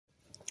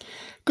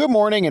Good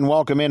morning and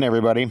welcome in,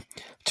 everybody.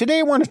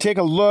 Today we're going to take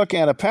a look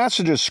at a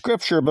passage of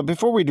Scripture, but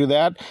before we do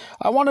that,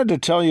 I wanted to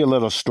tell you a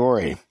little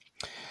story.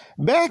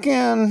 Back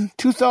in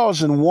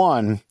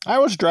 2001, I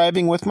was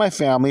driving with my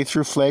family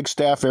through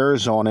Flagstaff,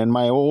 Arizona in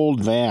my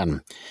old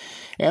van,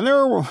 and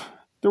there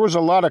was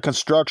a lot of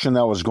construction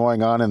that was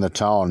going on in the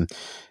town,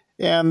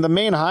 and the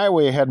main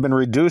highway had been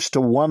reduced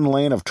to one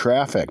lane of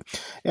traffic,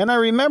 and I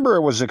remember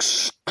it was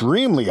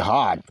extremely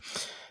hot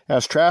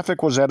as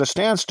traffic was at a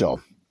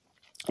standstill.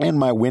 And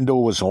my window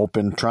was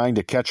open, trying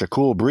to catch a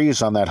cool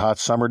breeze on that hot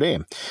summer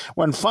day,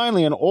 when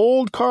finally an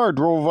old car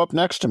drove up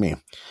next to me.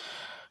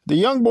 The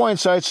young boy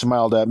inside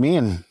smiled at me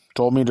and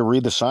told me to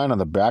read the sign on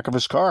the back of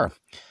his car.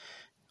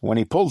 When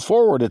he pulled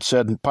forward, it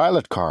said,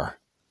 "Pilot car,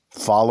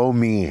 follow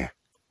me."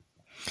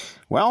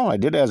 Well, I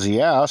did as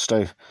he asked.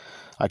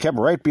 I kept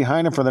right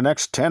behind him for the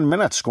next 10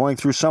 minutes, going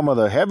through some of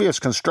the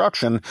heaviest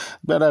construction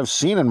that I've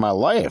seen in my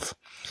life.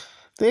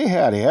 They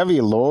had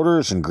heavy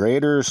loaders and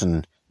graders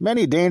and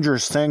many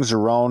dangerous things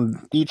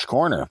around each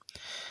corner.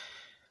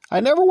 I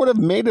never would have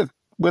made it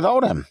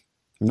without him,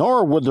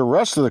 nor would the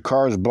rest of the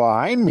cars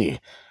behind me,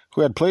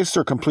 who had placed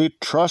their complete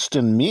trust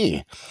in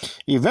me.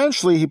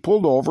 Eventually, he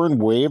pulled over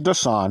and waved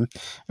us on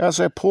as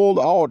I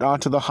pulled out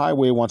onto the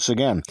highway once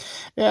again.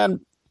 And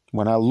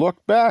when I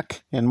looked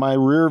back in my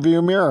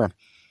rearview mirror,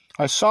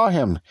 I saw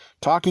him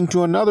talking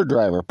to another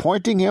driver,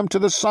 pointing him to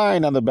the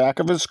sign on the back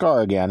of his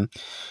car again,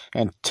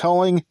 and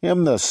telling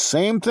him the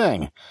same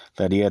thing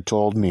that he had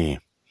told me.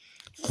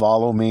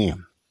 Follow me.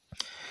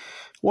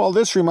 Well,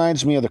 this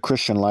reminds me of the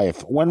Christian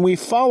life. When we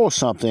follow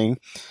something,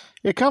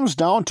 it comes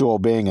down to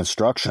obeying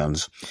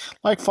instructions.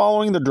 Like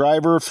following the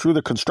driver through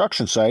the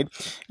construction site,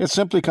 it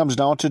simply comes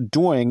down to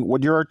doing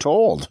what you are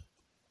told.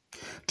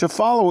 To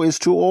follow is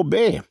to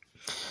obey,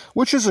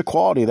 which is a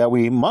quality that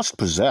we must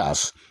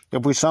possess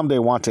if we someday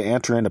want to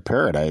enter into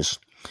paradise.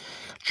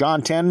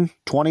 John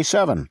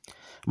 10:27,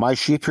 "My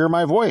sheep hear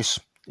my voice,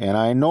 and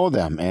I know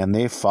them, and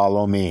they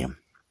follow me."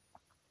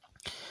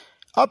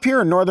 Up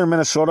here in northern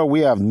Minnesota,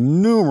 we have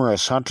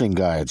numerous hunting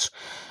guides.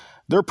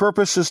 Their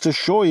purpose is to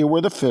show you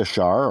where the fish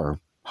are or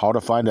how to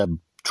find a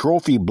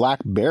trophy black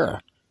bear.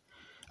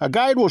 A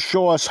guide will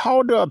show us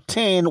how to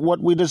obtain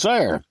what we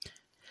desire.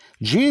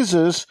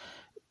 Jesus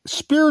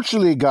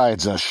spiritually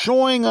guides us,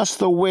 showing us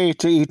the way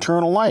to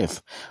eternal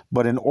life.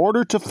 But in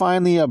order to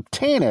finally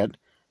obtain it,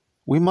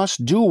 we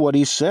must do what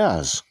he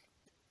says.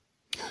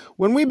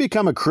 When we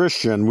become a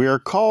Christian, we are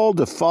called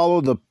to follow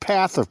the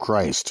path of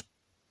Christ.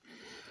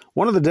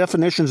 One of the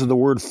definitions of the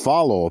word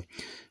follow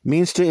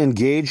means to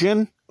engage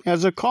in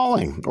as a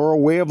calling or a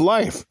way of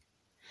life.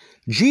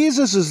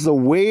 Jesus is the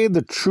way,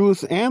 the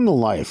truth, and the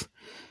life,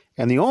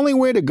 and the only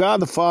way to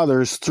God the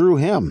Father is through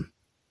him.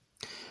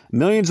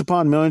 Millions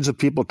upon millions of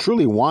people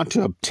truly want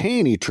to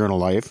obtain eternal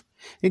life,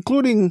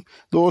 including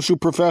those who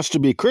profess to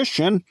be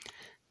Christian,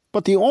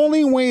 but the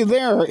only way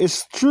there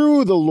is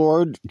through the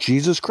Lord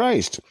Jesus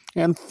Christ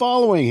and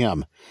following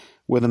him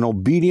with an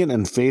obedient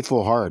and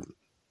faithful heart.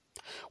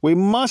 We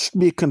must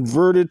be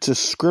converted to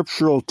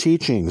scriptural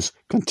teachings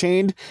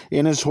contained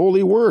in his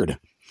holy word.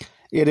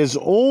 It is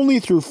only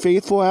through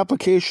faithful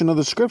application of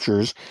the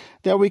scriptures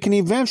that we can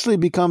eventually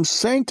become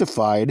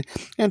sanctified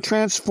and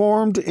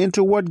transformed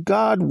into what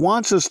God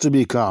wants us to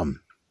become.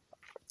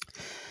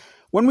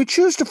 When we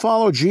choose to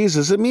follow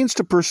Jesus, it means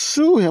to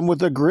pursue him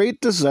with a great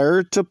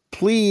desire to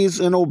please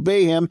and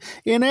obey him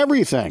in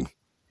everything.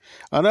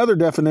 Another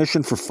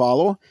definition for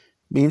follow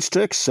means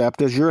to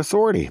accept as your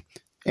authority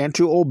and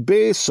to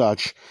obey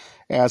such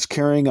as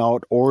carrying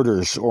out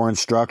orders or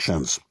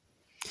instructions.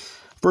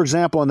 For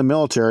example, in the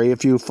military,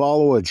 if you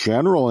follow a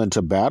general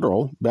into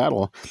battle,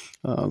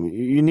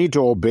 you need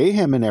to obey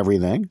him in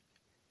everything.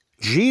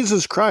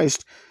 Jesus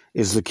Christ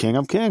is the King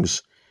of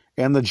Kings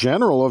and the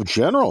General of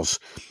Generals.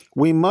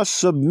 We must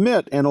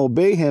submit and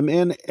obey him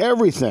in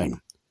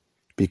everything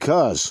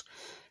because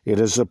it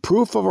is a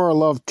proof of our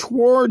love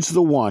towards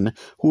the one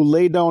who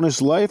laid down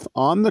his life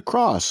on the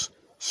cross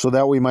so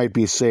that we might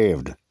be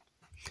saved.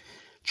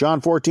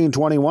 John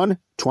 14:21,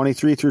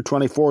 23 through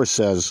 24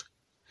 says,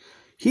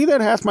 "He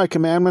that hath my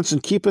commandments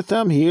and keepeth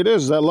them, he it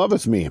is that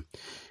loveth me.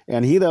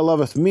 And he that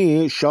loveth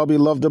me shall be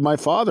loved of my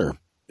Father,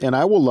 and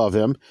I will love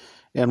him,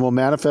 and will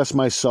manifest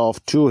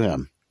myself to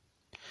him."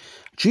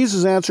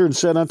 Jesus answered and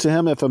said unto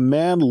him, "If a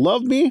man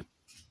love me,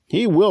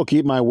 he will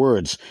keep my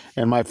words,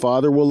 and my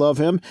Father will love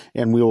him,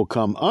 and we will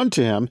come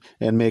unto him,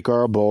 and make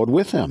our abode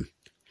with him.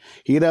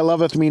 He that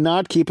loveth me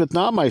not keepeth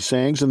not my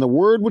sayings, and the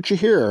word which you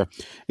hear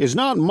is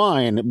not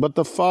mine, but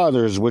the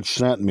Father's which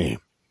sent me."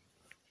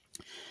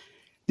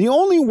 The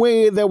only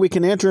way that we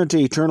can enter into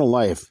eternal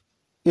life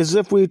is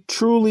if we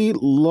truly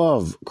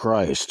love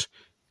Christ.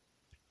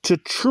 To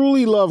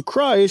truly love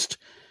Christ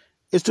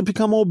is to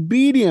become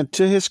obedient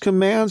to his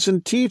commands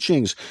and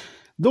teachings.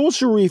 Those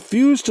who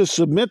refuse to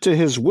submit to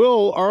his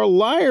will are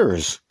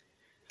liars,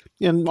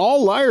 and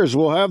all liars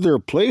will have their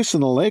place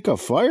in the lake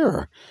of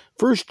fire.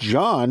 1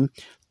 John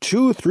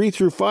 2:3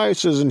 through 5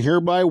 says, "And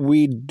hereby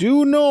we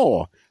do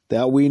know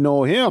that we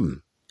know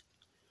him,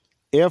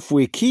 if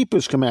we keep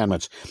his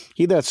commandments.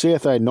 He that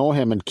saith, I know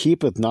him, and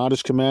keepeth not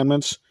his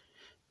commandments,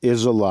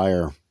 is a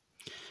liar,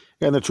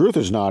 and the truth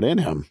is not in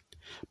him.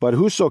 But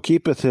whoso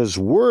keepeth his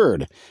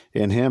word,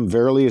 in him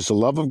verily is the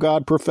love of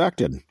God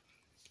perfected.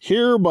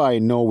 Hereby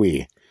know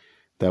we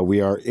that we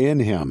are in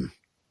him.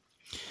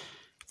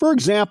 For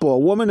example, a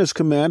woman is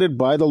commanded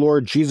by the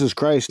Lord Jesus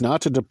Christ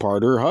not to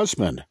depart her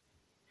husband.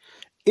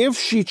 If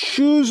she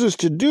chooses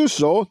to do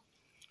so,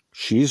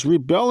 she's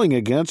rebelling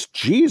against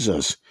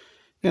Jesus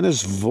and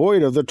is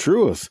void of the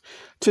truth.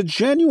 To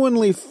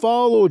genuinely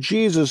follow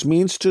Jesus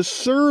means to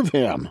serve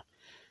him.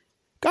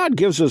 God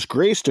gives us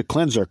grace to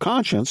cleanse our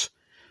conscience,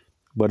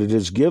 but it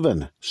is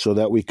given so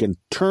that we can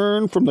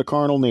turn from the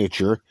carnal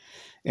nature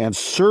and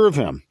serve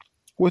him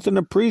with an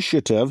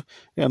appreciative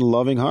and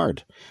loving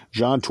heart.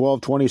 John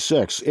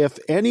 12:26, if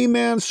any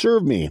man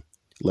serve me,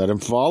 let him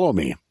follow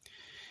me.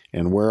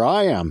 And where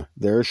I am,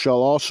 there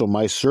shall also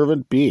my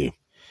servant be.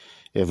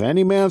 If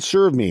any man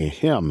serve me,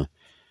 him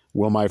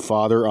will my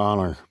Father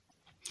honor.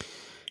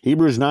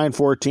 Hebrews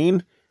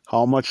 9:14,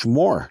 how much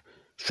more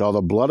shall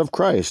the blood of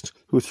Christ,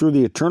 who through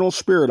the eternal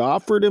Spirit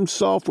offered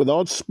himself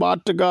without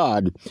spot to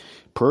God,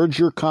 purge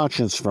your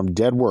conscience from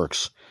dead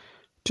works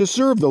to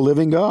serve the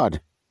living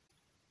God?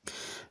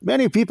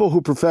 Many people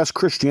who profess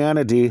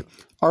Christianity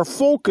are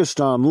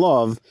focused on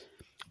love,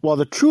 while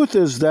the truth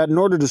is that in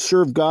order to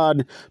serve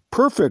God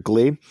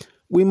perfectly,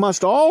 we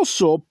must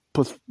also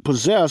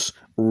possess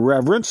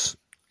reverence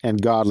and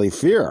godly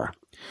fear.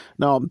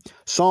 Now,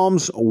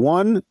 Psalms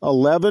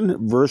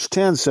 111, verse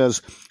 10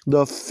 says,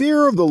 the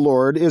fear of the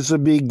Lord is the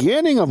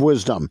beginning of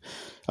wisdom.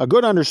 A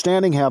good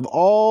understanding have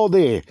all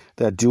they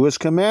that do his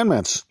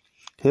commandments.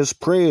 His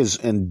praise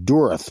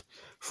endureth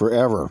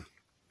forever.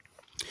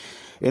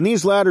 In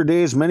these latter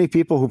days, many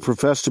people who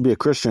profess to be a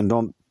Christian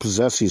don't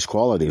possess these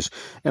qualities.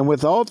 And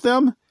without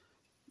them,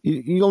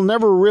 you'll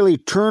never really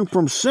turn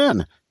from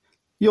sin.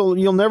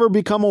 You'll never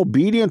become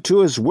obedient to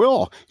his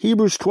will.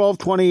 Hebrews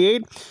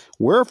 12:28,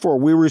 wherefore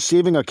we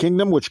receiving a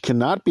kingdom which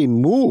cannot be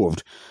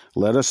moved,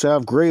 let us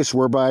have grace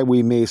whereby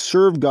we may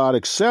serve God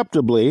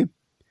acceptably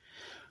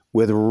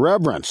with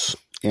reverence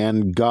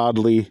and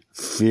godly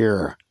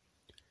fear.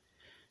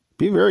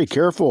 Be very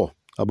careful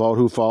about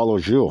who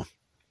follows you,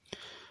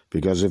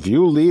 because if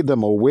you lead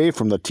them away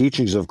from the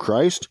teachings of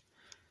Christ,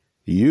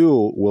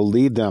 you will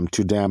lead them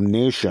to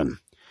damnation,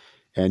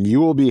 and you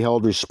will be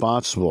held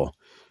responsible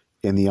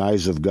in the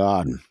eyes of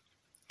God.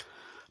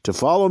 To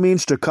follow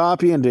means to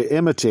copy and to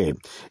imitate,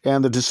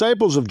 and the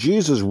disciples of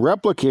Jesus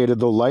replicated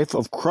the life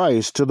of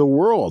Christ to the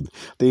world.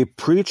 They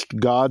preached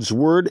God's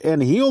word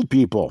and healed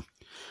people.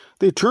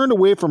 They turned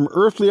away from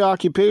earthly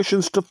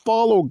occupations to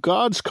follow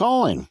God's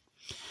calling.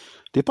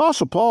 The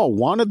Apostle Paul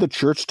wanted the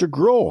church to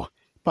grow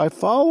by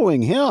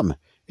following him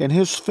in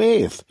his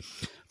faith.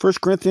 1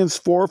 Corinthians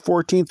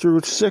 4:14 through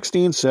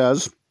 16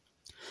 says,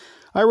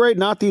 I write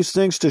not these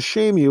things to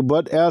shame you,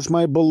 but as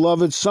my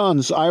beloved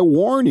sons, I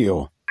warn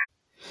you.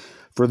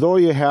 For though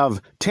you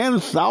have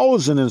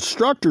 10,000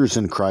 instructors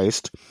in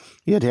Christ,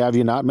 yet have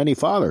you not many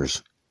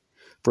fathers.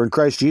 For in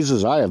Christ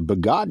Jesus I have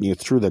begotten you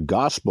through the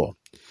gospel.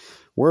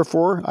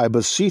 Wherefore I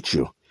beseech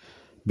you,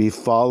 be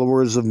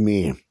followers of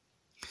me.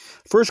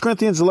 1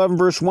 Corinthians 11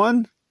 verse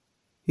 1,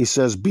 he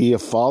says, be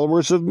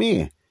followers of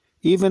me,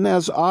 even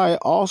as I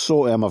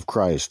also am of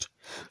Christ.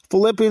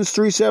 Philippians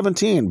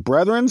 3:17,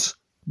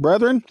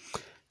 Brethren,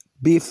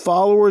 be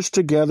followers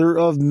together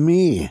of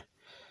me,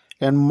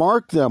 and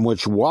mark them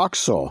which walk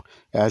so,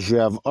 as you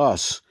have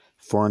us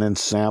for an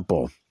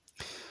ensample.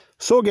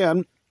 So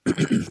again,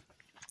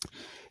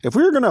 if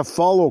we're going to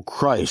follow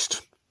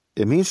Christ,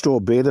 it means to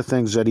obey the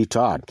things that he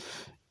taught.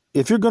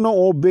 If you're going to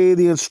obey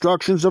the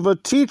instructions of a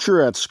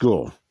teacher at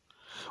school,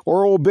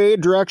 or obey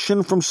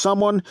direction from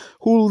someone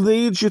who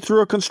leads you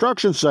through a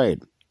construction site,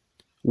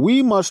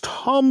 we must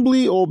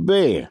humbly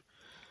obey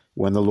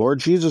when the Lord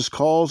Jesus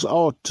calls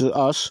out to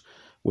us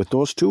with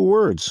those two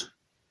words,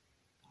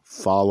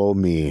 follow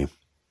me.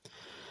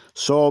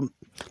 So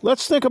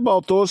let's think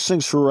about those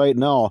things for right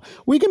now.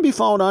 We can be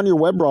found on your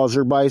web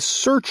browser by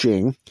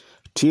searching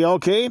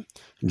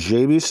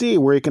tlkjbc,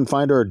 where you can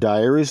find our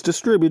diaries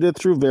distributed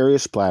through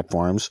various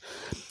platforms.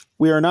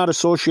 We are not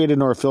associated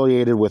nor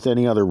affiliated with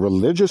any other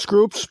religious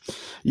groups.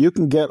 You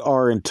can get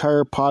our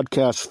entire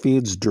podcast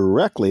feeds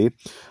directly,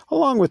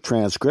 along with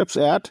transcripts,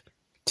 at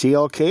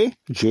tlkjbc.com.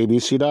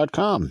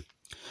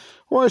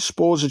 Or I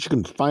suppose that you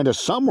can find us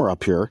somewhere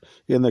up here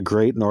in the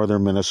great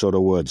northern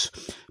Minnesota woods.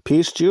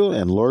 Peace to you,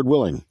 and Lord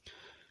willing,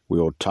 we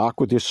will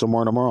talk with you some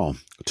more tomorrow.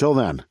 Till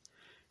then,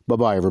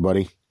 bye-bye,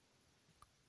 everybody.